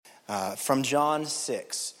from John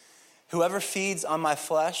 6. Whoever feeds on my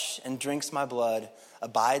flesh and drinks my blood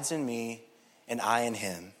abides in me, and I in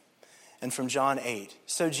him. And from John 8.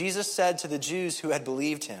 So Jesus said to the Jews who had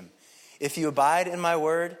believed him, if you abide in my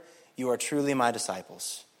word, you are truly my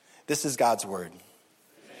disciples. This is God's word.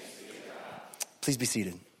 Please be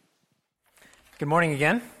seated. Good morning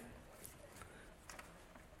again.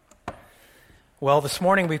 Well, this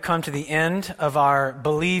morning we've come to the end of our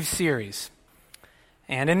Believe series.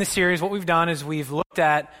 And in this series, what we've done is we've looked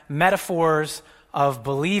at metaphors of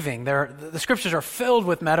believing. The scriptures are filled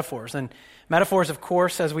with metaphors. And metaphors, of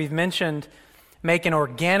course, as we've mentioned, make an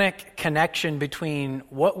organic connection between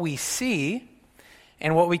what we see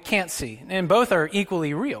and what we can't see. And both are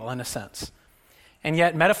equally real in a sense. And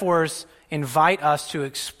yet metaphors invite us to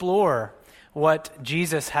explore what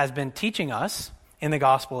Jesus has been teaching us in the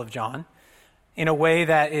Gospel of John in a way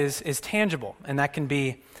that is tangible and that can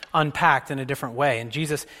be unpacked in a different way. And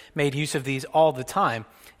Jesus made use of these all the time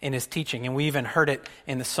in his teaching, and we even heard it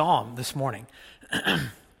in the psalm this morning.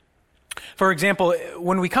 For example,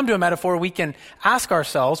 when we come to a metaphor, we can ask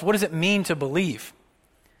ourselves, what does it mean to believe?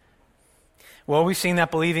 Well, we've seen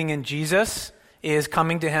that believing in Jesus is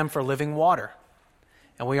coming to him for living water.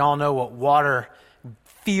 And we all know what water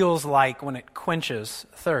feels like when it quenches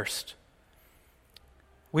thirst.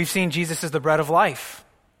 We've seen Jesus as the bread of life.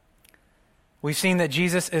 We've seen that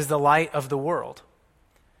Jesus is the light of the world.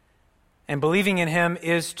 And believing in him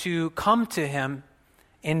is to come to him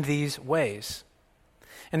in these ways.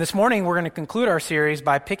 And this morning we're going to conclude our series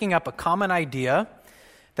by picking up a common idea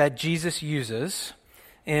that Jesus uses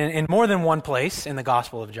in more than one place in the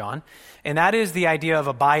Gospel of John, and that is the idea of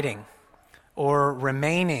abiding or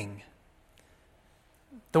remaining.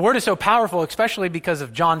 The word is so powerful, especially because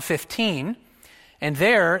of John 15, and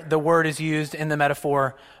there the word is used in the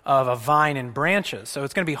metaphor of a vine and branches. So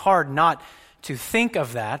it's going to be hard not to think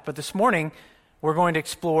of that, but this morning we're going to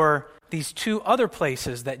explore these two other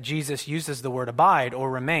places that Jesus uses the word abide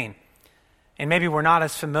or remain. And maybe we're not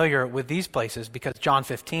as familiar with these places because John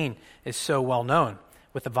 15 is so well known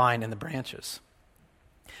with the vine and the branches.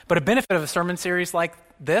 But a benefit of a sermon series like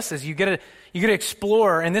this is you get to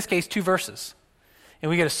explore, in this case, two verses. And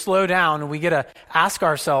we get to slow down and we get to ask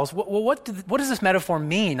ourselves, what does this metaphor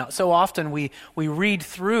mean? So often we read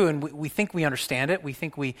through and we think we understand it, we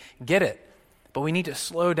think we get it, but we need to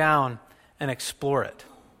slow down and explore it.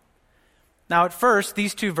 Now at first,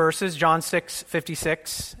 these two verses, John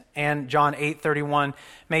 6:56 and John 8:31,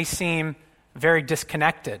 may seem very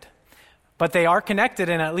disconnected, but they are connected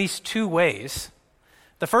in at least two ways.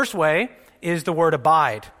 The first way is the word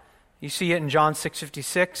abide. You see it in John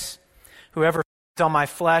 6:56, whoever feeds on my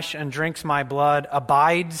flesh and drinks my blood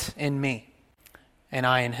abides in me, and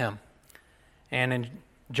I in him. And in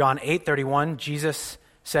John 8:31, Jesus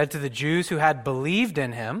said to the Jews who had believed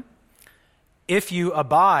in him, if you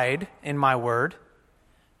abide in my word,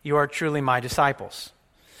 you are truly my disciples.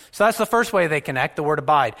 So that's the first way they connect, the word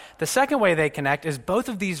abide. The second way they connect is both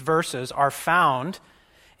of these verses are found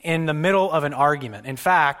in the middle of an argument. In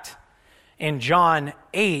fact, in John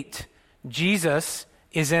 8, Jesus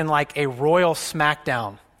is in like a royal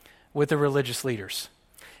smackdown with the religious leaders.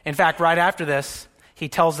 In fact, right after this, he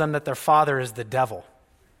tells them that their father is the devil.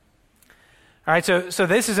 All right, so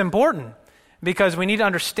this is important because we need to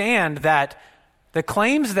understand that the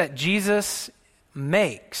claims that Jesus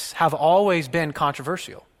makes have always been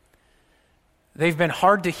controversial. They've been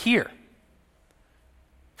hard to hear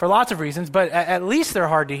for lots of reasons, but at least they're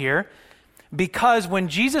hard to hear because when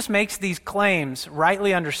Jesus makes these claims,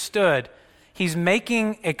 rightly understood, he's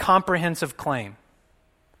making a comprehensive claim.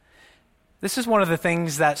 This is one of the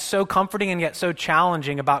things that's so comforting and yet so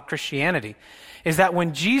challenging about Christianity, is that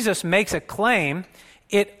when Jesus makes a claim,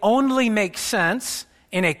 it only makes sense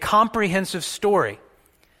in a comprehensive story.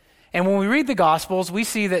 And when we read the Gospels, we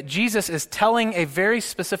see that Jesus is telling a very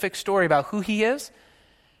specific story about who he is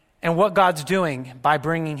and what God's doing by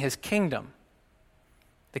bringing his kingdom.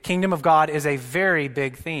 The kingdom of God is a very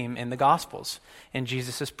big theme in the Gospels in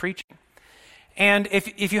Jesus' preaching. And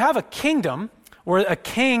if you have a kingdom where a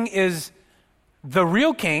king is the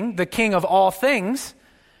real king, the king of all things,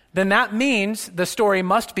 then that means the story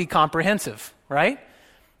must be comprehensive, right?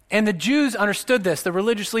 And the Jews understood this, the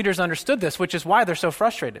religious leaders understood this, which is why they're so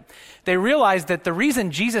frustrated. They realized that the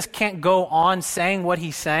reason Jesus can't go on saying what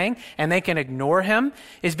he's saying and they can ignore him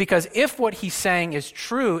is because if what he's saying is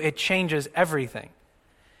true, it changes everything.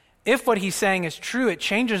 If what he's saying is true, it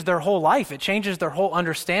changes their whole life. It changes their whole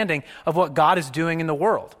understanding of what God is doing in the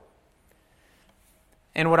world.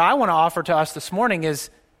 And what I want to offer to us this morning is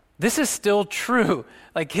this is still true.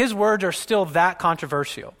 Like his words are still that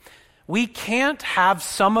controversial. We can't have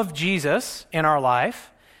some of Jesus in our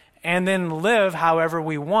life and then live however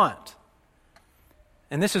we want.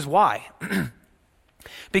 And this is why.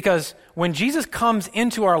 Because when Jesus comes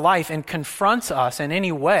into our life and confronts us in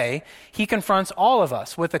any way, he confronts all of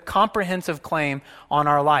us with a comprehensive claim on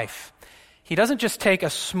our life. He doesn't just take a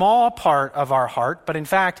small part of our heart, but in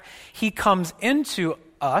fact, he comes into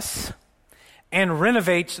us and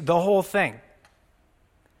renovates the whole thing.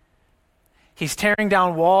 He's tearing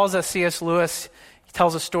down walls, as C.S. Lewis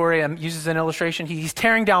tells a story and uses an illustration. He's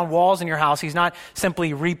tearing down walls in your house. He's not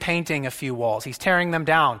simply repainting a few walls. He's tearing them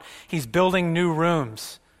down. He's building new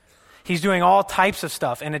rooms. He's doing all types of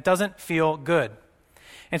stuff, and it doesn't feel good.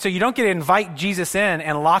 And so you don't get to invite Jesus in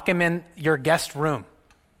and lock him in your guest room.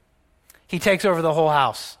 He takes over the whole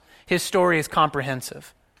house. His story is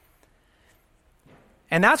comprehensive.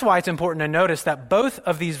 And that's why it's important to notice that both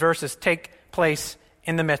of these verses take place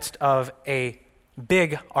in the midst of a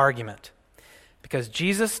big argument, because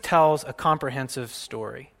Jesus tells a comprehensive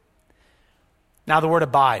story. Now, the word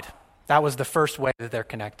abide, that was the first way that they're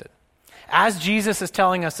connected. As Jesus is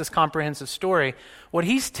telling us this comprehensive story, what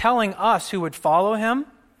he's telling us who would follow him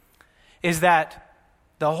is that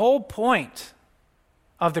the whole point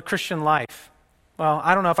of the Christian life, well,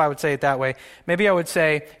 I don't know if I would say it that way. Maybe I would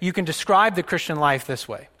say you can describe the Christian life this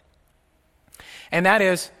way. And that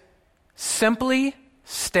is simply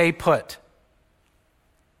stay put.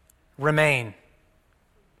 Remain.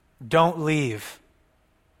 Don't leave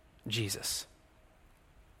Jesus.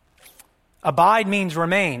 Abide means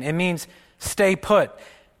remain. It means stay put.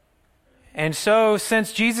 And so,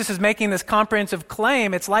 since Jesus is making this comprehensive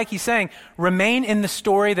claim, it's like he's saying, remain in the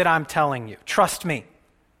story that I'm telling you. Trust me.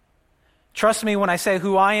 Trust me when I say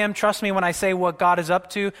who I am. Trust me when I say what God is up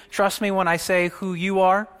to. Trust me when I say who you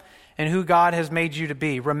are and who God has made you to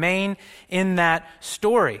be. Remain in that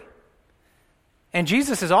story. And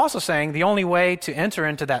Jesus is also saying the only way to enter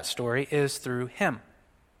into that story is through him.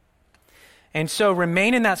 And so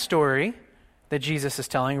remain in that story that Jesus is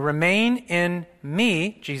telling. Remain in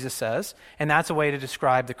me, Jesus says, and that's a way to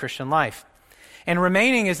describe the Christian life. And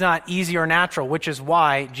remaining is not easy or natural, which is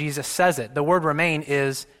why Jesus says it. The word remain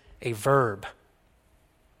is a verb.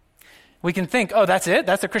 We can think, oh, that's it?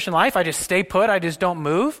 That's the Christian life? I just stay put? I just don't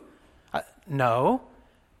move? No.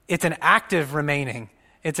 It's an active remaining.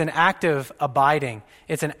 It's an active abiding.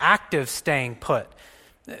 It's an active staying put.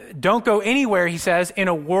 Don't go anywhere, he says, in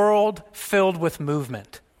a world filled with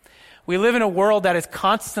movement. We live in a world that is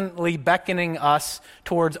constantly beckoning us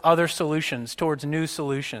towards other solutions, towards new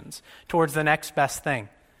solutions, towards the next best thing.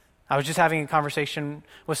 I was just having a conversation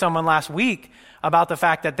with someone last week about the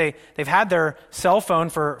fact that they've had their cell phone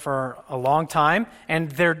for a long time, and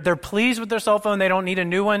they're pleased with their cell phone. They don't need a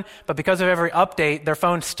new one, but because of every update, their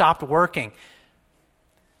phone stopped working.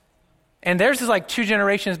 And theirs is like 2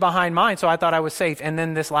 generations behind mine, so I thought I was safe. And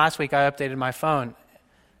then this last week, I updated my phone,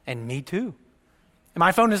 and me too. And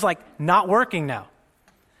my phone is like not working now.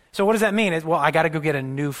 So what does that mean? Well, I got to go get a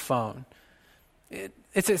new phone.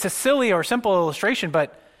 It's a silly or simple illustration,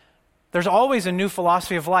 but there's always a new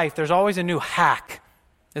philosophy of life. There's always a new hack,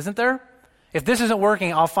 isn't there? If this isn't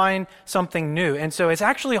working, I'll find something new. And so it's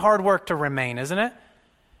actually hard work to remain, isn't it?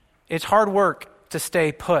 It's hard work to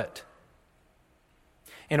stay put.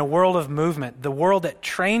 In a world of movement, the world that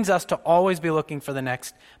trains us to always be looking for the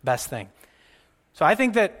next best thing. So I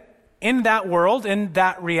think that in that world, in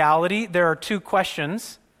that reality, there are 2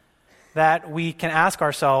 questions that we can ask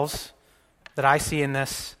ourselves that I see in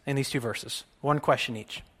these 2 verses. 1 question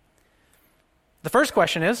each. The first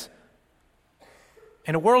question is,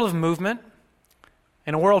 in a world of movement,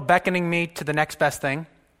 in a world beckoning me to the next best thing,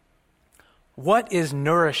 what is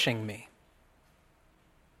nourishing me?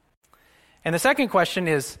 And the second question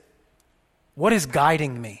is, what is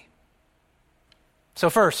guiding me? So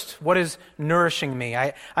first, what is nourishing me?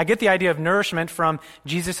 I get the idea of nourishment from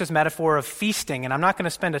Jesus' metaphor of feasting, and I'm not going to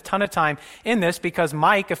spend a ton of time in this because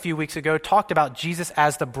Mike, a few weeks ago, talked about Jesus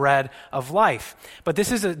as the bread of life. But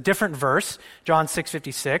this is a different verse, John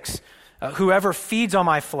 6:56. Whoever feeds on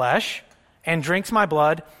my flesh and drinks my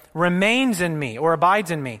blood remains in me, or abides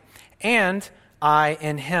in me, and I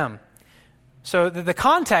in him. So the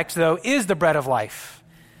context, though, is the bread of life.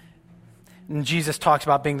 And Jesus talks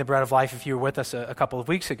about being the bread of life if you were with us a couple of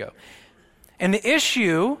weeks ago. And the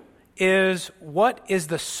issue is, what is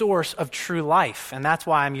the source of true life? And that's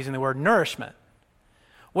why I'm using the word nourishment.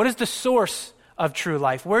 What is the source of true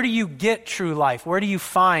life? Where do you get true life? Where do you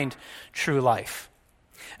find true life?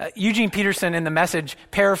 Eugene Peterson in The Message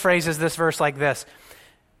paraphrases this verse like this: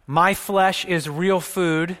 "My flesh is real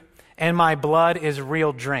food and my blood is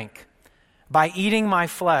real drink. By eating my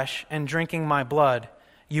flesh and drinking my blood,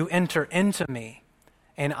 you enter into me,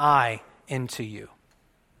 and I into you."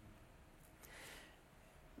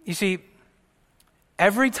 You see,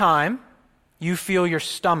 every time you feel your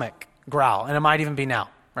stomach growl, and it might even be now,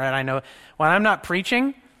 right? I know when I'm not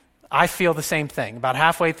preaching, I feel the same thing. About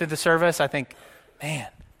halfway through the service, I think, man,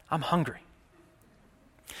 I'm hungry.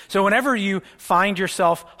 So whenever you find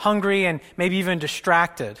yourself hungry and maybe even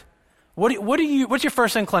distracted, what's your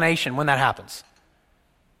first inclination when that happens?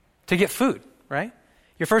 To get food, right?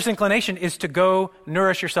 Your first inclination is to go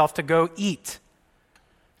nourish yourself, to go eat,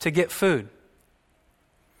 to get food.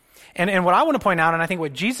 And what I want to point out, and I think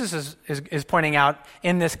what Jesus is pointing out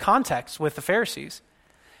in this context with the Pharisees,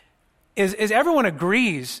 is everyone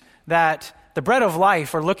agrees that the bread of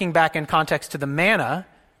life, or looking back in context to the manna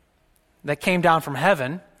that came down from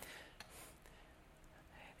heaven,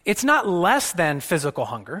 it's not less than physical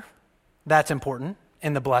hunger. That's important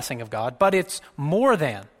in the blessing of God, but it's more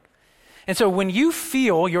than. And so when you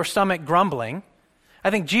feel your stomach grumbling,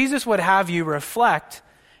 I think Jesus would have you reflect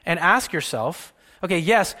and ask yourself, okay,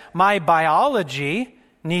 yes, my biology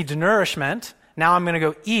needs nourishment. Now I'm going to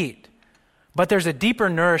go eat. But there's a deeper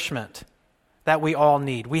nourishment that we all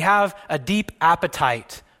need. We have a deep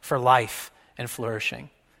appetite for life and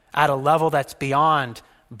flourishing at a level that's beyond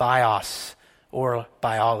bios or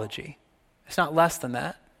biology. It's not less than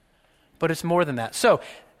that, but it's more than that. So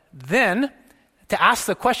then, to ask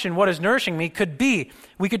the question, what is nourishing me, could be,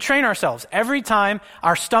 we could train ourselves. Every time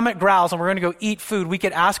our stomach growls and we're going to go eat food, we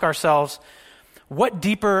could ask ourselves, what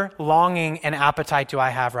deeper longing and appetite do I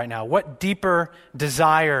have right now? What deeper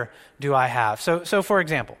desire do I have? So for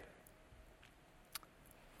example,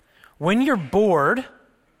 when you're bored,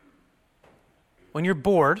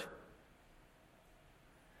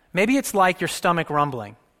 maybe it's like your stomach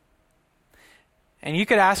rumbling. And you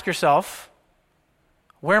could ask yourself,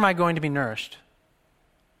 where am I going to be nourished?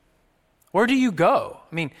 Where do you go?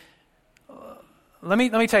 I mean, let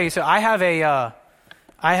me tell you. So I have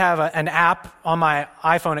an app on my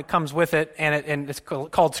iPhone. It comes with it, and it's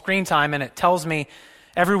called Screen Time, and it tells me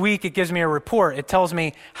every week. It gives me a report. It tells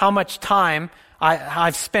me how much time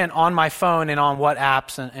I've spent on my phone and on what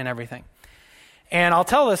apps and everything. And I'll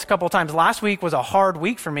tell this a couple of times. Last week was a hard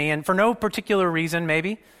week for me, and for no particular reason,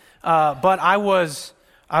 maybe. But I was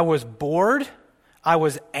bored, I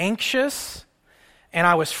was anxious, and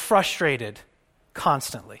I was frustrated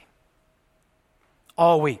constantly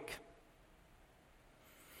all week.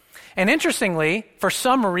 And interestingly, for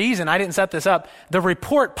some reason, I didn't set this up, the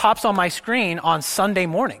report pops on my screen on Sunday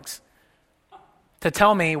mornings to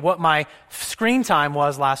tell me what my screen time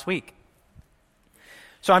was last week.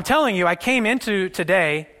 So I'm telling you, I came into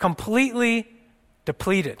today completely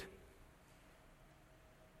depleted.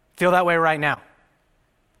 Feel that way right now.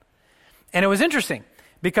 And it was interesting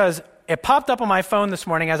because it popped up on my phone this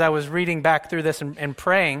morning as I was reading back through this and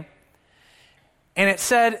praying, and it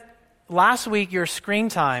said, last week your screen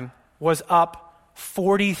time was up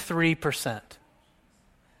 43%.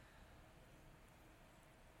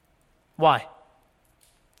 Why?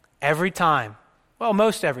 Every time, well,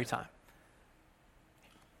 most every time,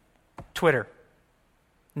 Twitter,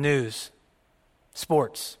 news,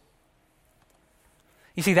 sports.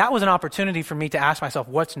 You see, that was an opportunity for me to ask myself,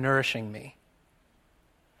 what's nourishing me?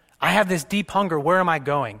 I have this deep hunger. Where am I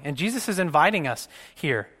going? And Jesus is inviting us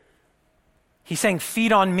here. He's saying,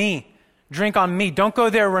 feed on me, drink on me. Don't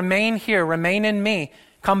go there. Remain here. Remain in me.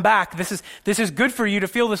 Come back. This is good for you to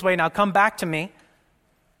feel this way. Now come back to me.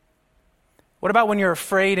 What about when you're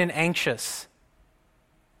afraid and anxious?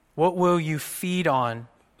 What will you feed on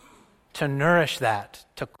to nourish that,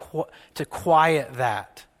 to quiet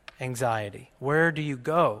that anxiety? Where do you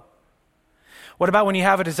go? What about when you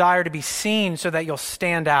have a desire to be seen so that you'll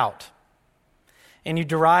stand out and you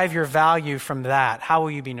derive your value from that? How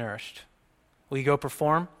will you be nourished? Will you go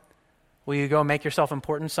perform? Will you go make yourself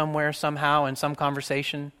important somewhere, somehow, in some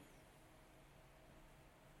conversation?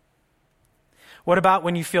 What about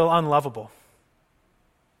when you feel unlovable?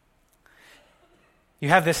 You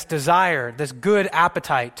have this desire, this good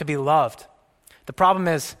appetite to be loved. The problem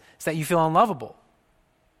is that you feel unlovable.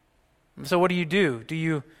 So what do? Do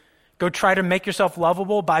you go try to make yourself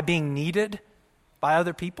lovable by being needed by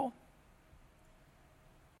other people?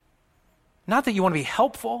 Not that you want to be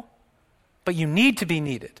helpful, but you need to be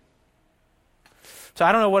needed. So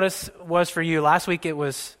I don't know what it was for you. Last week it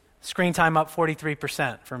was screen time up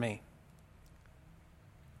 43% for me.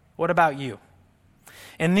 What about you?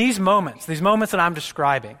 In these moments that I'm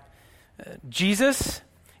describing, Jesus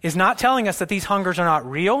is not telling us that these hungers are not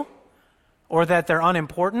real or that they're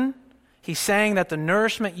unimportant. He's saying that the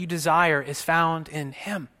nourishment you desire is found in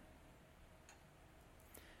Him.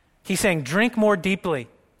 He's saying, drink more deeply,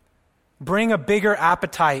 bring a bigger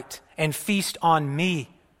appetite, and feast on me.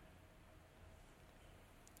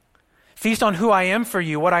 Feast on who I am for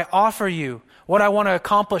you, what I offer you, what I want to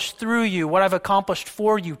accomplish through you, what I've accomplished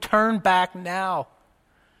for you. Turn back now.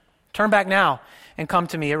 Turn back now and come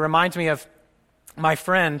to me. It reminds me of my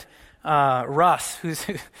friend, Russ, who's,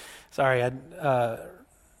 sorry, I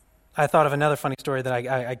thought of another funny story that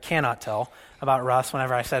I cannot tell about Russ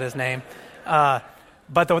whenever I said his name.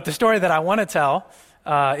 But the story that I want to tell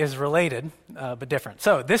is related, but different.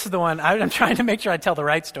 So this is the one, I'm trying to make sure I tell the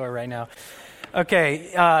right story right now.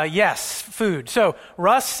 Okay, yes, food. So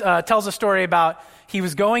Russ tells a story about he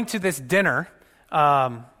was going to this dinner.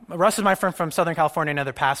 Russ is my friend from Southern California,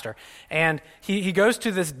 another pastor. And he goes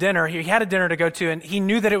to this dinner. He had a dinner to go to, and he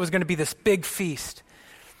knew that it was going to be this big feast.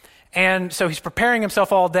 And so he's preparing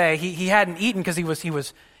himself all day. He hadn't eaten because he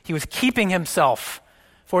was keeping himself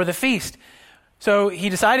for the feast. So he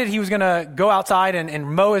decided he was going to go outside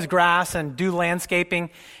and mow his grass and do landscaping.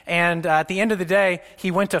 And at the end of the day,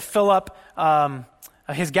 he went to fill up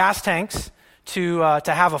his gas tanks to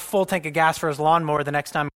have a full tank of gas for his lawnmower the next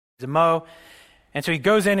time he needs to mow. And so he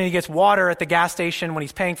goes in and he gets water at the gas station when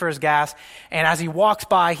he's paying for his gas. And as he walks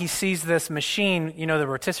by, he sees this machine, you know, the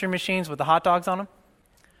rotisserie machines with the hot dogs on them.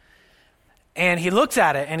 And he looks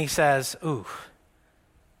at it and he says, ooh,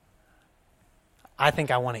 I think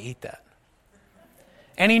I want to eat that.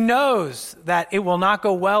 And he knows that it will not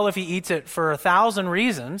go well if he eats it for 1,000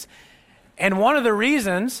 reasons. And one of the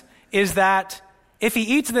reasons is that if he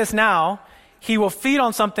eats this now, he will feed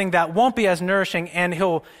on something that won't be as nourishing, and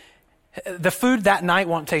the food that night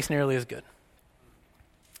won't taste nearly as good.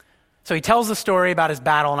 So he tells the story about his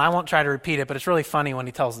battle, and I won't try to repeat it, but it's really funny when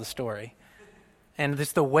he tells the story. And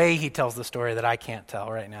it's the way he tells the story that I can't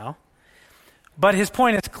tell right now. But his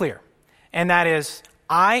point is clear, and that is,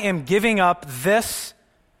 I am giving up this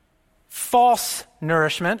false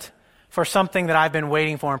nourishment for something that I've been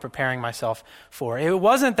waiting for and preparing myself for. It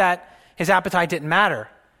wasn't that his appetite didn't matter.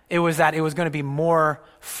 It was that it was going to be more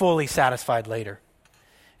fully satisfied later.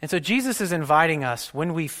 And so Jesus is inviting us,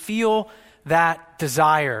 when we feel that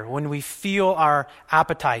desire, when we feel our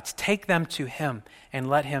appetites, take them to him and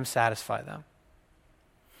let him satisfy them.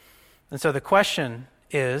 And so the question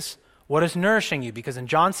is, what is nourishing you? Because in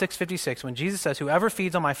John 6:56, when Jesus says, whoever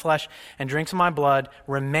feeds on my flesh and drinks of my blood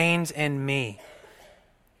remains in me,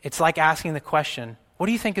 it's like asking the question, what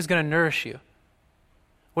do you think is going to nourish you?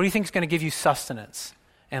 What do you think is going to give you sustenance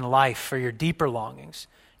and life for your deeper longings,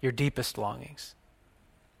 your deepest longings?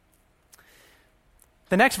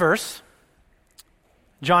 The next verse,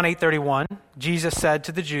 John 8:31, Jesus said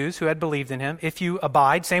to the Jews who had believed in him, if you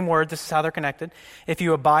abide, same word, this is how they're connected, if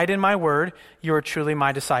you abide in my word, you are truly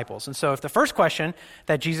my disciples. And so if the first question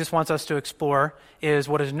that Jesus wants us to explore is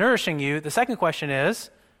what is nourishing you, the second question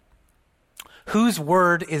is, whose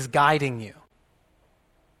word is guiding you?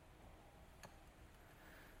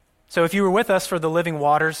 So if you were with us for the Living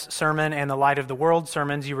Waters sermon and the Light of the World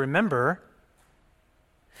sermons, you remember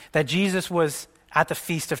that Jesus was at the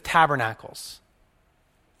Feast of Tabernacles.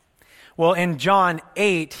 Well, in John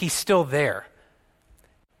 8, he's still there.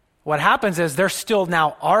 What happens is they're still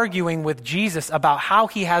now arguing with Jesus about how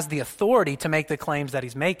he has the authority to make the claims that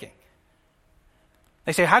he's making.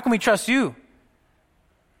 They say, how can we trust you?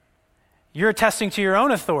 You're attesting to your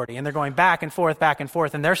own authority. And they're going back and forth.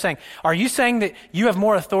 And they're saying, are you saying that you have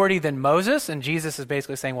more authority than Moses? And Jesus is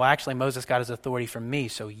basically saying, well, actually, Moses got his authority from me.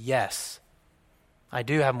 So yes, I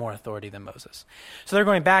do have more authority than Moses. So they're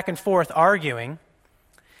going back and forth arguing.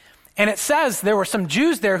 And it says there were some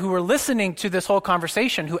Jews there who were listening to this whole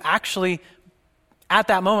conversation who actually, at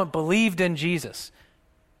that moment, believed in Jesus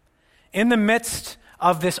in the midst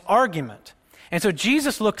of this argument. And so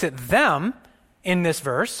Jesus looks at them in this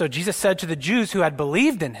verse. So Jesus said to the Jews who had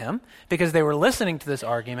believed in him because they were listening to this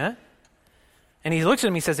argument, and he looks at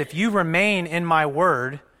them, he says, if you remain in my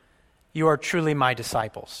word, you are truly my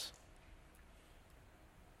disciples.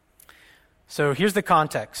 So here's the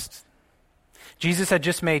context. Jesus had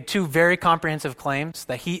just made two very comprehensive claims,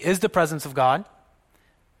 that he is the presence of God,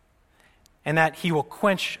 and that he will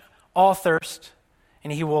quench all thirst,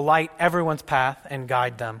 and he will light everyone's path and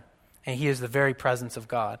guide them, and he is the very presence of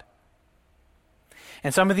God.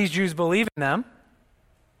 And some of these Jews believe in them,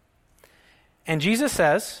 and Jesus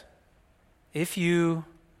says, if you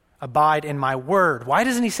abide in my word. Why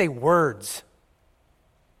doesn't he say words?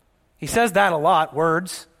 He says that a lot,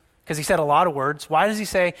 words, because he said a lot of words. Why does he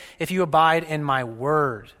say, if you abide in my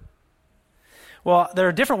word? Well, there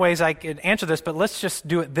are different ways I could answer this, but let's just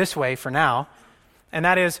do it this way for now. And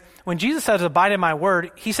that is, when Jesus says, abide in my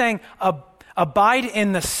word, he's saying, abide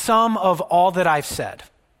in the sum of all that I've said.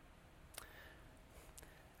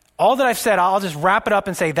 All that I've said, I'll just wrap it up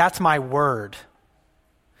and say, that's my word.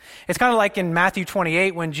 It's kind of like in Matthew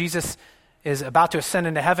 28 when Jesus is about to ascend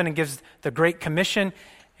into heaven and gives the Great Commission.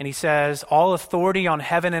 And he says, all authority on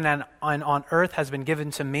heaven and on earth has been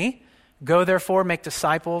given to me. Go therefore, make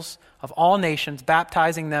disciples of all nations,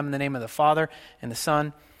 baptizing them in the name of the Father and the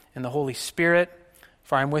Son and the Holy Spirit.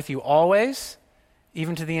 For I am with you always,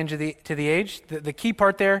 even to the end of the age. The key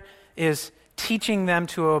part there is teaching them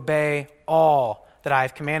to obey all that I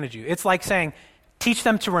have commanded you. It's like saying, teach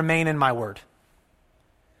them to remain in my word.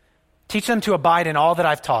 Teach them to abide in all that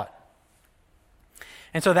I've taught.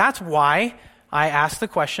 And so that's why I ask the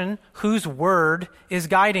question, whose word is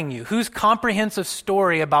guiding you? Whose comprehensive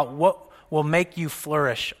story about what will make you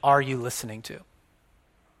flourish are you listening to?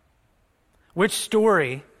 Which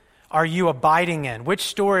story are you abiding in? Which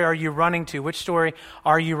story are you running to? Which story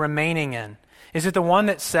are you remaining in? Is it the one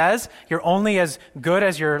that says you're only as good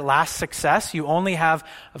as your last success? You only have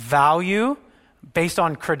value based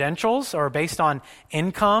on credentials or based on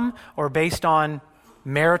income or based on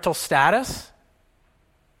marital status?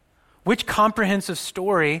 Which comprehensive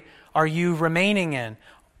story are you remaining in?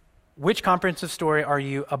 Which comprehensive story are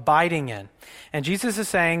you abiding in? And Jesus is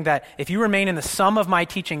saying that if you remain in the sum of my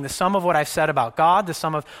teaching, the sum of what I've said about God, the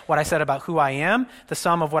sum of what I said about who I am, the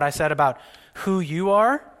sum of what I said about who you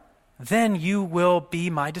are, then you will be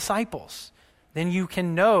my disciples. Then you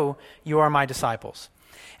can know you are my disciples.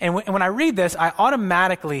 And when I read this, I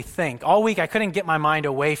automatically think, all week I couldn't get my mind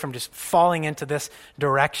away from just falling into this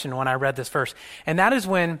direction when I read this verse. And that is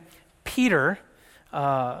when Peter,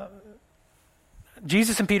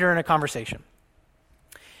 Jesus and Peter are in a conversation.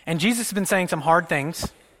 And Jesus has been saying some hard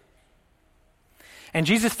things. And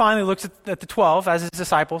Jesus finally looks at the 12 as his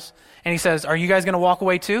disciples, and he says, are you guys going to walk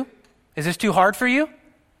away too? Is this too hard for you?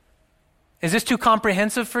 Is this too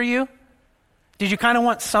comprehensive for you? Did you kind of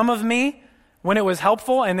want some of me when it was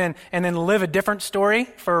helpful and then live a different story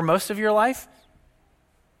for most of your life?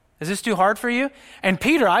 Is this too hard for you? And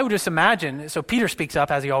Peter, I would just imagine, so Peter speaks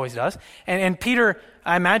up as he always does, and Peter,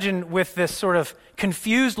 I imagine with this sort of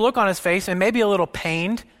confused look on his face and maybe a little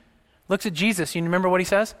pained, looks at Jesus. You remember what he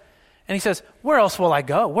says? And he says, where else will I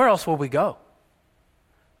go? Where else will we go?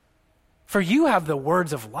 For you have the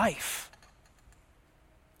words of life.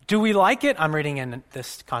 Do we like it? I'm reading in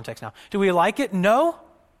this context now. Do we like it? No.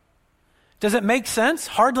 Does it make sense?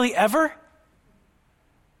 Hardly ever.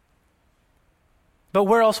 But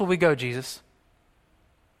where else will we go, Jesus?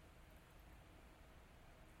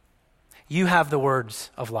 You have the words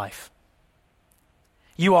of life.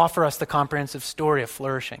 You offer us the comprehensive story of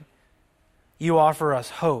flourishing. You offer us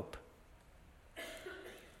hope.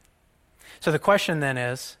 So the question then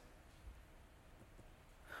is,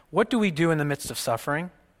 what do we do in the midst of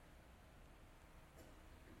suffering?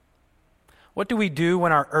 What do we do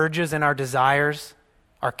when our urges and our desires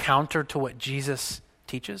are counter to what Jesus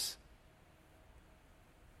teaches?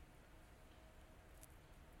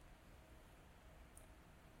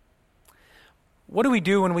 What do we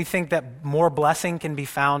do when we think that more blessing can be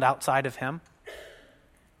found outside of Him?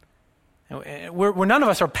 We're none of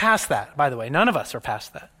us are past that, by the way. None of us are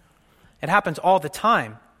past that. It happens all the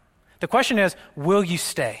time. The question is, will you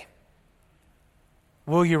stay?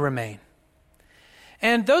 Will you remain?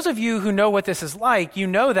 And those of you who know what this is like, you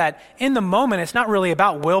know that in the moment, it's not really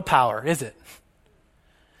about willpower, is it?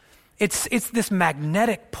 It's this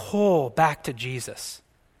magnetic pull back to Jesus.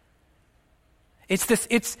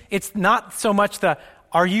 It's not so much the,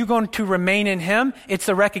 are you going to remain in Him? It's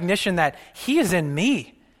the recognition that He is in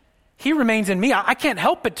me. He remains in me. I can't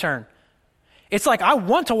help but turn. It's like I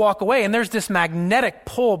want to walk away, and there's this magnetic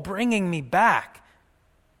pull bringing me back.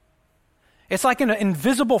 It's like an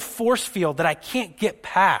invisible force field that I can't get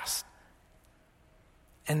past.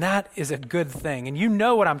 And that is a good thing. And you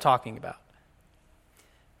know what I'm talking about.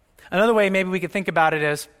 Another way maybe we could think about it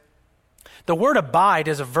is the word abide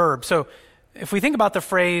is a verb. So if we think about the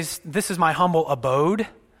phrase, this is my humble abode,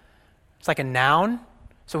 it's like a noun.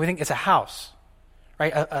 So we think it's a house,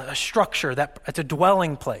 right? A structure, it's a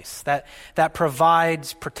dwelling place that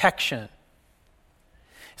provides protection.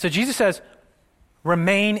 So Jesus says,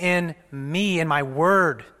 remain in me and my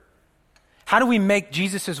word. How do we make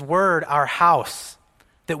Jesus' word our house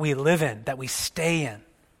that we live in, that we stay in?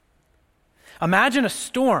 Imagine a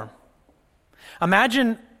storm.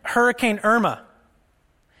 Imagine Hurricane Irma.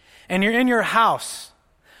 And you're in your house.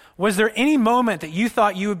 Was there any moment that you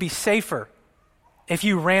thought you would be safer if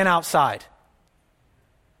you ran outside?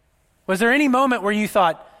 Was there any moment where you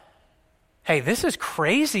thought, hey, this is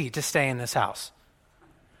crazy to stay in this house?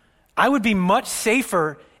 I would be much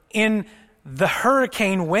safer in the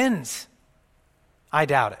hurricane winds. I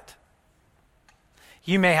doubt it.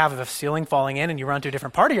 You may have a ceiling falling in and you run to a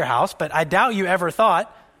different part of your house, but I doubt you ever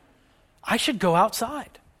thought, I should go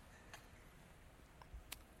outside.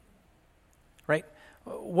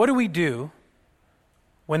 What do we do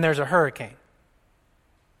when there's a hurricane?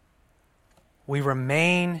 We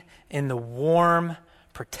remain in the warm,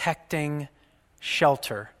 protecting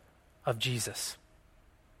shelter of Jesus.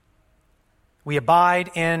 We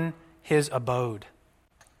abide in his abode,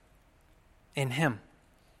 in him.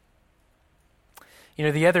 You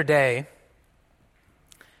know, the other day,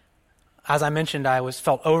 as I mentioned, I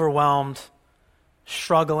felt overwhelmed,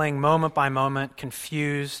 struggling moment by moment,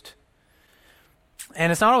 confused.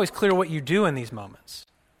 And it's not always clear what you do in these moments.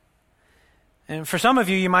 And for some of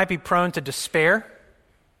you, you might be prone to despair.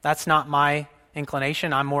 That's not my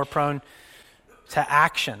inclination. I'm more prone to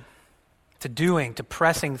action, to doing, to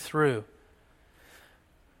pressing through.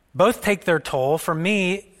 Both take their toll. For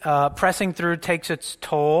me, pressing through takes its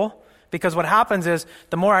toll because what happens is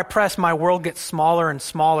the more I press, my world gets smaller and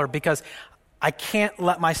smaller because I can't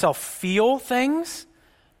let myself feel things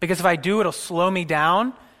because if I do, it'll slow me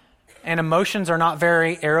down and emotions are not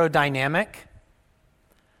very aerodynamic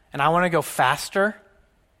and I want to go faster.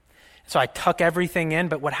 So I tuck everything in,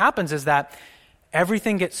 but what happens is that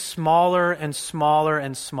everything gets smaller and smaller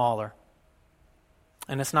and smaller.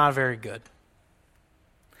 And it's not very good.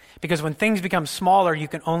 Because when things become smaller, you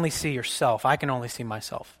can only see yourself. I can only see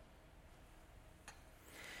myself.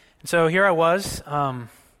 And so here I was,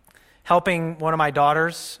 helping one of my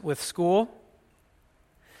daughters with school.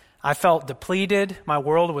 I felt depleted. My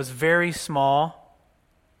world was very small.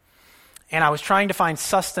 And I was trying to find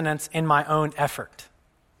sustenance in my own effort.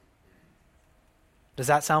 Does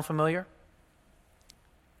that sound familiar?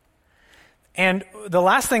 And the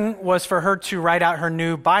last thing was for her to write out her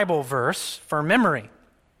new Bible verse for memory.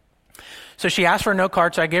 So she asked for a note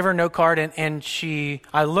card, so I gave her a note card, and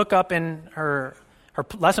I look up in her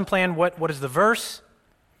lesson plan, what is the verse?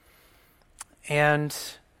 And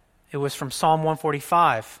it was from Psalm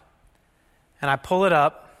 145. And I pull it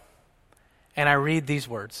up, and I read these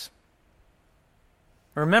words.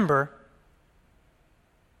 Remember,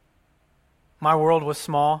 my world was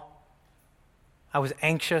small. I was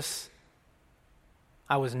anxious.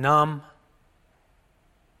 I was numb.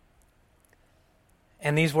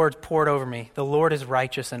 And these words poured over me. The Lord is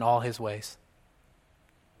righteous in all his ways.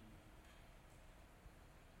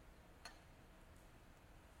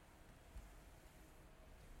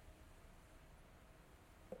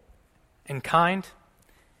 And kind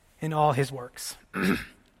in all his works.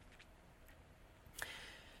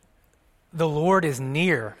 The Lord is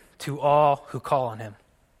near to all who call on him.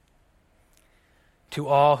 To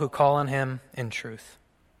all who call on him in truth.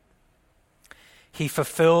 He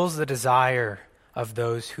fulfills the desire of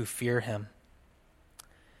those who fear him.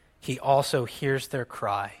 He also hears their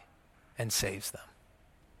cry and saves them.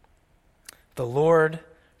 The Lord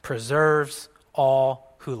preserves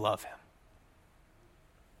all who love him.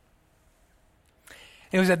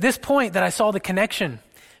 It was at this point that I saw the connection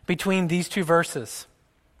between these two verses.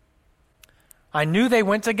 I knew they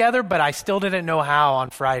went together, but I still didn't know how on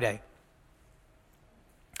Friday.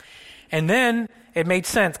 And then it made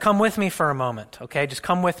sense. Come with me for a moment, okay? Just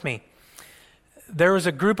come with me. There's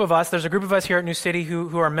a group of us here at New City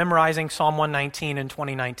who are memorizing Psalm 119 in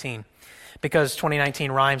 2019 because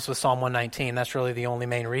 2019 rhymes with Psalm 119. That's really the only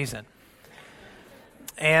main reason.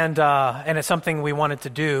 And it's something we wanted to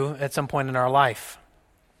do at some point in our life.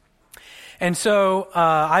 And so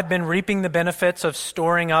I've been reaping the benefits of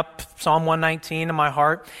storing up Psalm 119 in my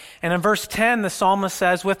heart. And in verse 10, the psalmist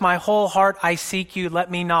says, "With my whole heart I seek you, let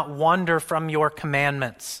me not wander from your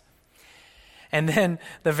commandments." And then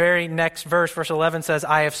the very next verse, verse 11 says,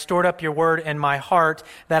 "I have stored up your word in my heart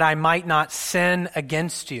that I might not sin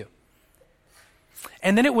against you."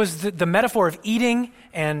 And then it was the metaphor of eating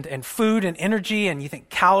and food and energy, and you think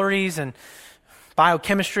calories and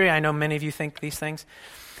biochemistry. I know many of you think these things.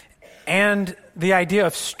 And the idea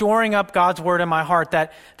of storing up God's word in my heart,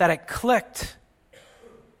 that it clicked.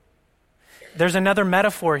 There's another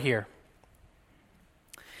metaphor here.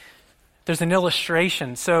 There's an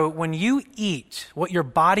illustration. So when you eat, what your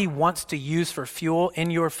body wants to use for fuel in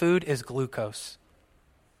your food is glucose.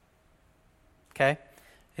 Okay?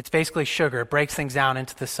 It's basically sugar. It breaks things down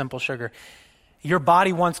into this simple sugar. Your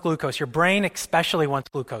body wants glucose. Your brain especially wants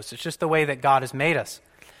glucose. It's just the way that God has made us.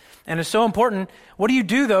 And it's so important. What do you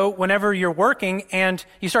do, though, whenever you're working and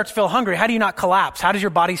you start to feel hungry? How do you not collapse? How does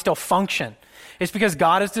your body still function? It's because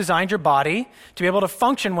God has designed your body to be able to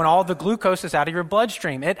function when all the glucose is out of your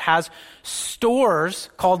bloodstream. It has stores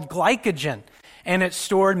called glycogen, and it's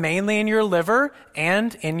stored mainly in your liver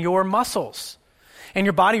and in your muscles. And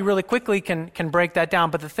your body really quickly can break that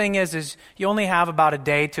down. But the thing is you only have about a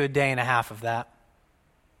day to a day and a half of that.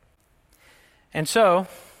 And so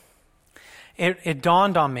it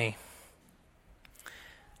dawned on me.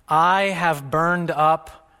 I have burned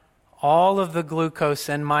up all of the glucose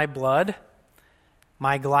in my blood.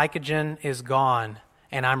 My glycogen is gone,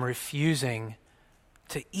 and I'm refusing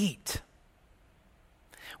to eat.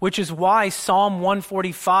 Which is why Psalm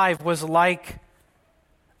 145 was like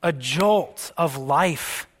a jolt of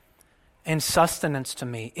life and sustenance to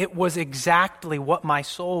me. It was exactly what my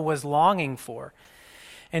soul was longing for.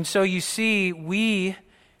 And so you see, we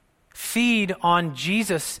feed on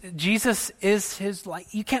Jesus. Jesus is his life.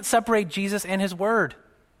 You can't separate Jesus and his word.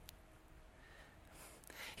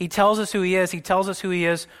 He tells us who he is. He tells us who he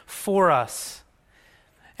is for us.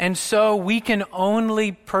 And so we can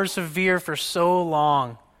only persevere for so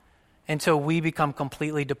long until we become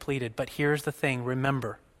completely depleted. But here's the thing,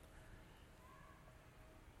 remember.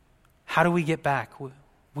 How do we get back?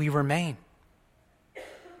 We remain.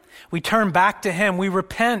 We turn back to him. We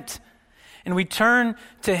repent and we turn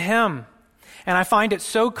to him. And I find it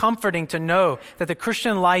so comforting to know that the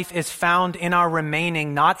Christian life is found in our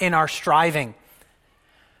remaining, not in our striving.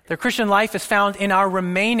 The Christian life is found in our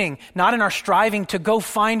remaining, not in our striving to go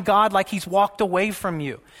find God like he's walked away from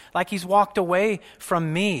you, like he's walked away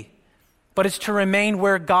from me. But it's to remain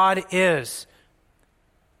where God is,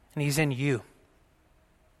 and he's in you.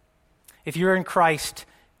 If you're in Christ,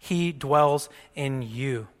 he dwells in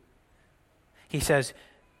you. He says,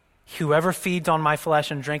 whoever feeds on my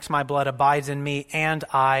flesh and drinks my blood abides in me, and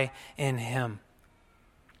I in him.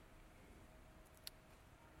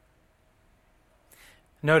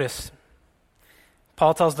 Notice,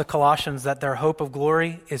 Paul tells the Colossians that their hope of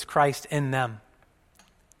glory is Christ in them.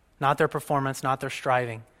 Not their performance, not their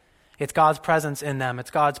striving. It's God's presence in them. It's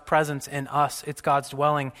God's presence in us. It's God's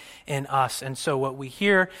dwelling in us. And so what we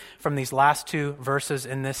hear from these last two verses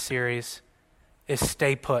in this series is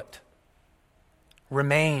stay put.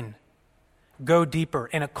 Remain. Go deeper.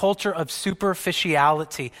 In a culture of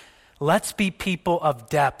superficiality, let's be people of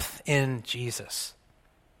depth in Jesus.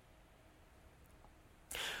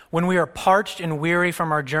 When we are parched and weary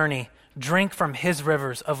from our journey, drink from his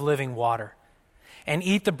rivers of living water and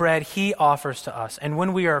eat the bread he offers to us. And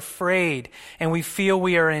when we are afraid and we feel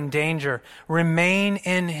we are in danger, remain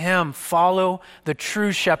in him. Follow the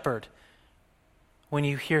true shepherd when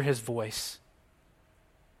you hear his voice.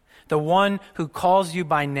 The one who calls you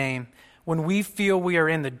by name. When we feel we are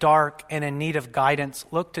in the dark and in need of guidance,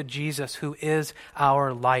 look to Jesus, who is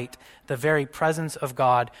our light, the very presence of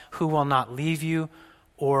God, who will not leave you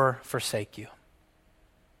or forsake you.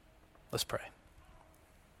 Let's pray.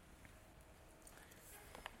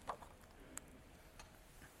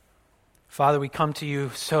 Father, we come to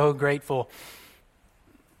you so grateful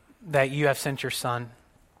that you have sent your Son.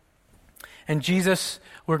 And Jesus,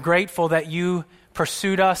 we're grateful that you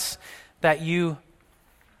pursued us, that you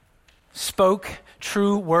spoke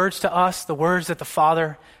true words to us, the words that the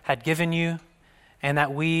Father had given you, and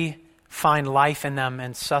that we find life in them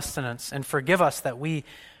and sustenance. And forgive us that we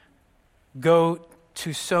go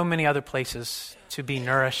to so many other places to be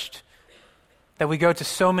nourished, that we go to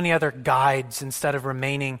so many other guides instead of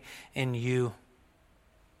remaining in you.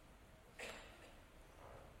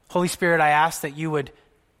 Holy Spirit, I ask that you would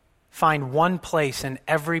find one place in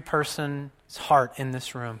every person's heart in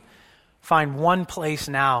this room. Find one place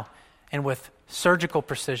now, and with surgical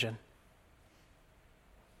precision,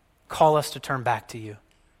 call us to turn back to you,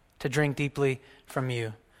 to drink deeply from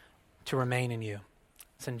you, to remain in you.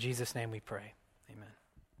 It's in Jesus' name we pray.